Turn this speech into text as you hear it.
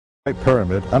Great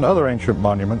Pyramid and other ancient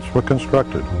monuments were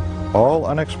constructed, all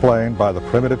unexplained by the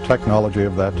primitive technology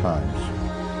of their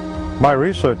times. My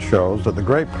research shows that the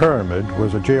Great Pyramid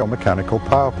was a geomechanical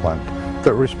power plant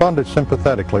that responded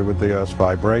sympathetically with the Earth's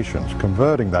vibrations,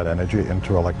 converting that energy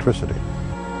into electricity.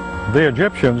 The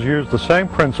Egyptians used the same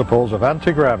principles of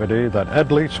anti-gravity that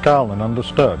Leedskalnin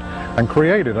understood and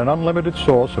created an unlimited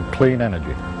source of clean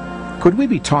energy. Could we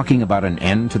be talking about an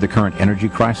end to the current energy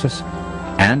crisis?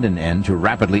 And an end to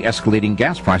rapidly escalating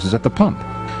gas prices at the pump?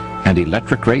 And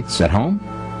electric rates at home?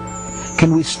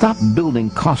 Can we stop building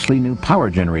costly new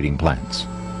power generating plants?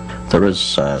 There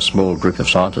is a small group of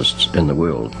scientists in the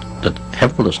world that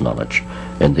have all this knowledge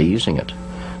and they're using it.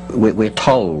 We're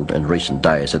told in recent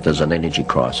days that there's an energy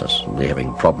crisis. They're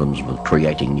having problems with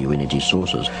creating new energy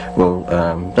sources. Well,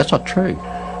 that's not true.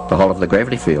 The whole of the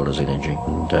gravity field is energy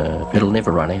and it'll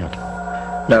never run out.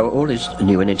 Now, all these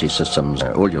new energy systems,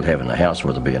 all you'll have in the house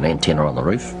will be an antenna on the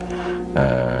roof,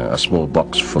 a small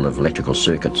box full of electrical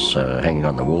circuits hanging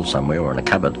on the wall somewhere or in a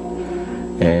cupboard,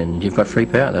 and you've got free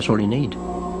power. That's all you need.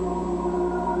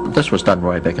 This was done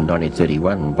way back in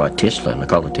 1931 by Tesla,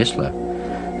 Nikola Tesla.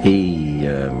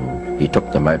 He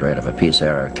took the motor out of a Pierce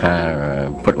Arrow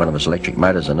car, put one of his electric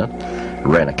motors in it,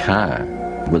 ran a car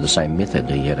with the same method.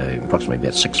 He had approximately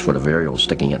about 6 foot of aerial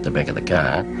sticking out the back of the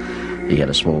car. He had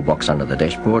a small box under the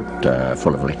dashboard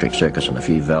full of electric circuits and a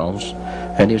few valves,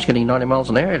 and he was getting 90 miles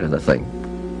an hour out of the thing.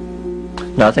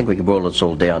 Now, I think we can boil this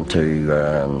all down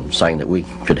to saying that we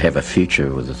could have a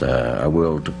future with a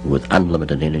world with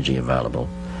unlimited energy available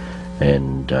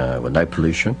and with no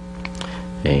pollution.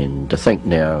 And to think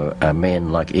now, a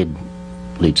man like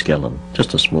Leedskalnin,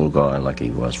 just a small guy like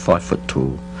he was, 5 foot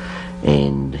tall,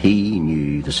 and he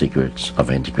knew the secrets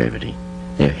of anti-gravity.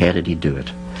 Now, how did he do it?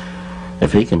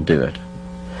 If he can do it,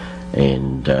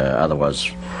 and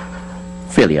otherwise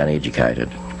fairly uneducated,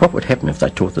 what would happen if they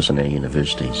taught this in our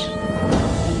universities?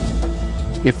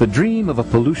 If the dream of a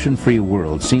pollution-free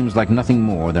world seems like nothing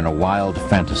more than a wild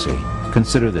fantasy,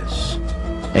 consider this.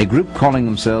 A group calling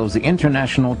themselves the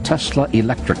International Tesla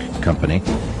Electric Company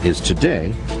is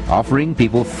today offering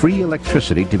people free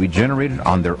electricity to be generated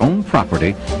on their own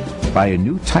property by a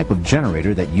new type of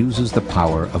generator that uses the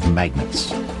power of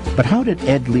magnets. But how did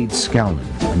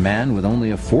Leedskalnin, a man with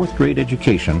only a 4th grade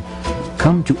education,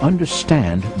 come to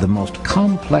understand the most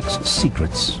complex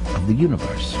secrets of the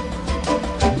universe?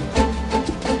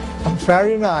 On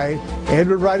Saturday night, Ed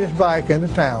would ride his bike into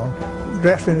town,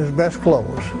 dressed in his best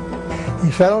clothes.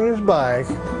 He sat on his bike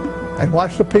and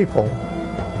watched the people,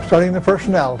 studying the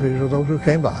personalities of those who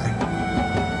came by.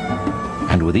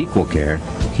 And with equal care,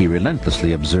 he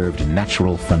relentlessly observed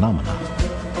natural phenomena.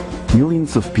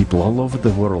 Millions of people all over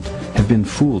the world have been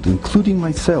fooled, including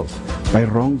myself, by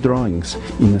wrong drawings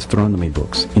in astronomy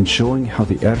books in showing how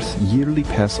the Earth's yearly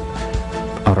pass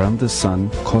around the Sun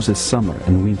causes summer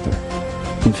and winter.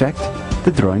 In fact,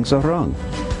 the drawings are wrong.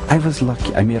 I was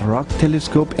lucky. I made a rock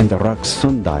telescope and a rock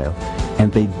sundial,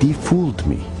 and they de-fooled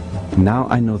me. Now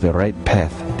I know the right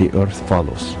path the Earth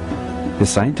follows. The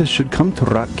scientists should come to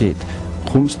Rockgate,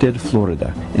 Homestead,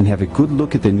 Florida, and have a good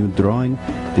look at the new drawing,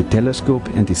 the telescope,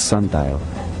 and the sundial,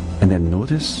 and then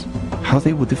notice how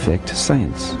they would affect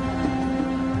science.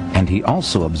 And he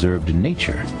also observed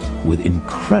nature with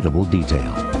incredible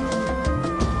detail.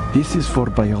 This is for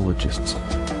biologists.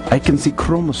 I can see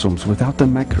chromosomes without a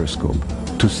microscope.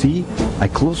 To see, I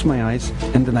close my eyes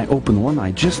and then I open one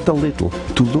eye just a little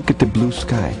to look at the blue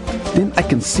sky. Then I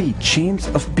can see chains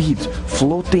of beads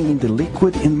floating in the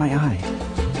liquid in my eye.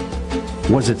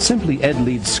 Was it simply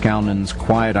Leedskalnin's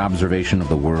quiet observation of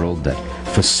the world that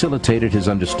facilitated his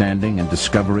understanding and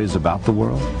discoveries about the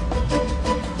world?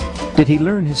 Did he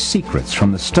learn his secrets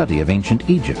from the study of ancient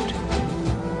Egypt?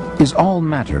 Is all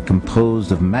matter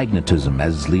composed of magnetism,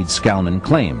 as Leedskalnin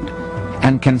claimed?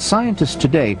 And can scientists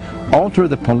today alter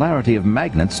the polarity of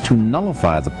magnets to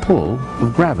nullify the pull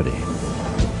of gravity?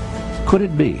 Could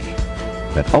it be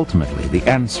that ultimately the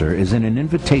answer is in an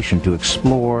invitation to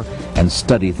explore and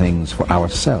study things for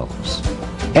ourselves?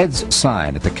 Ed's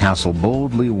sign at the castle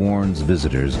boldly warns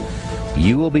visitors,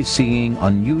 you will be seeing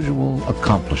unusual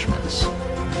accomplishments.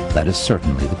 That is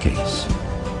certainly the case.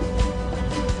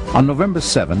 On November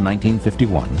 7,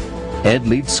 1951,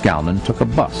 Leedskalnin took a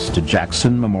bus to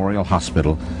Jackson Memorial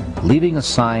Hospital, leaving a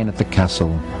sign at the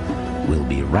castle, "We'll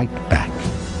be right back."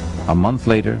 A month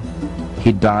later,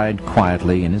 he died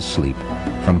quietly in his sleep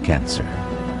from cancer.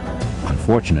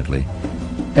 Unfortunately,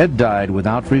 Ed died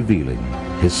without revealing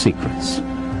his secrets.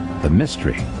 The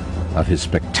mystery of his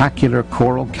spectacular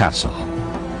coral castle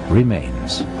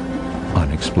remains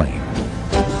unexplained.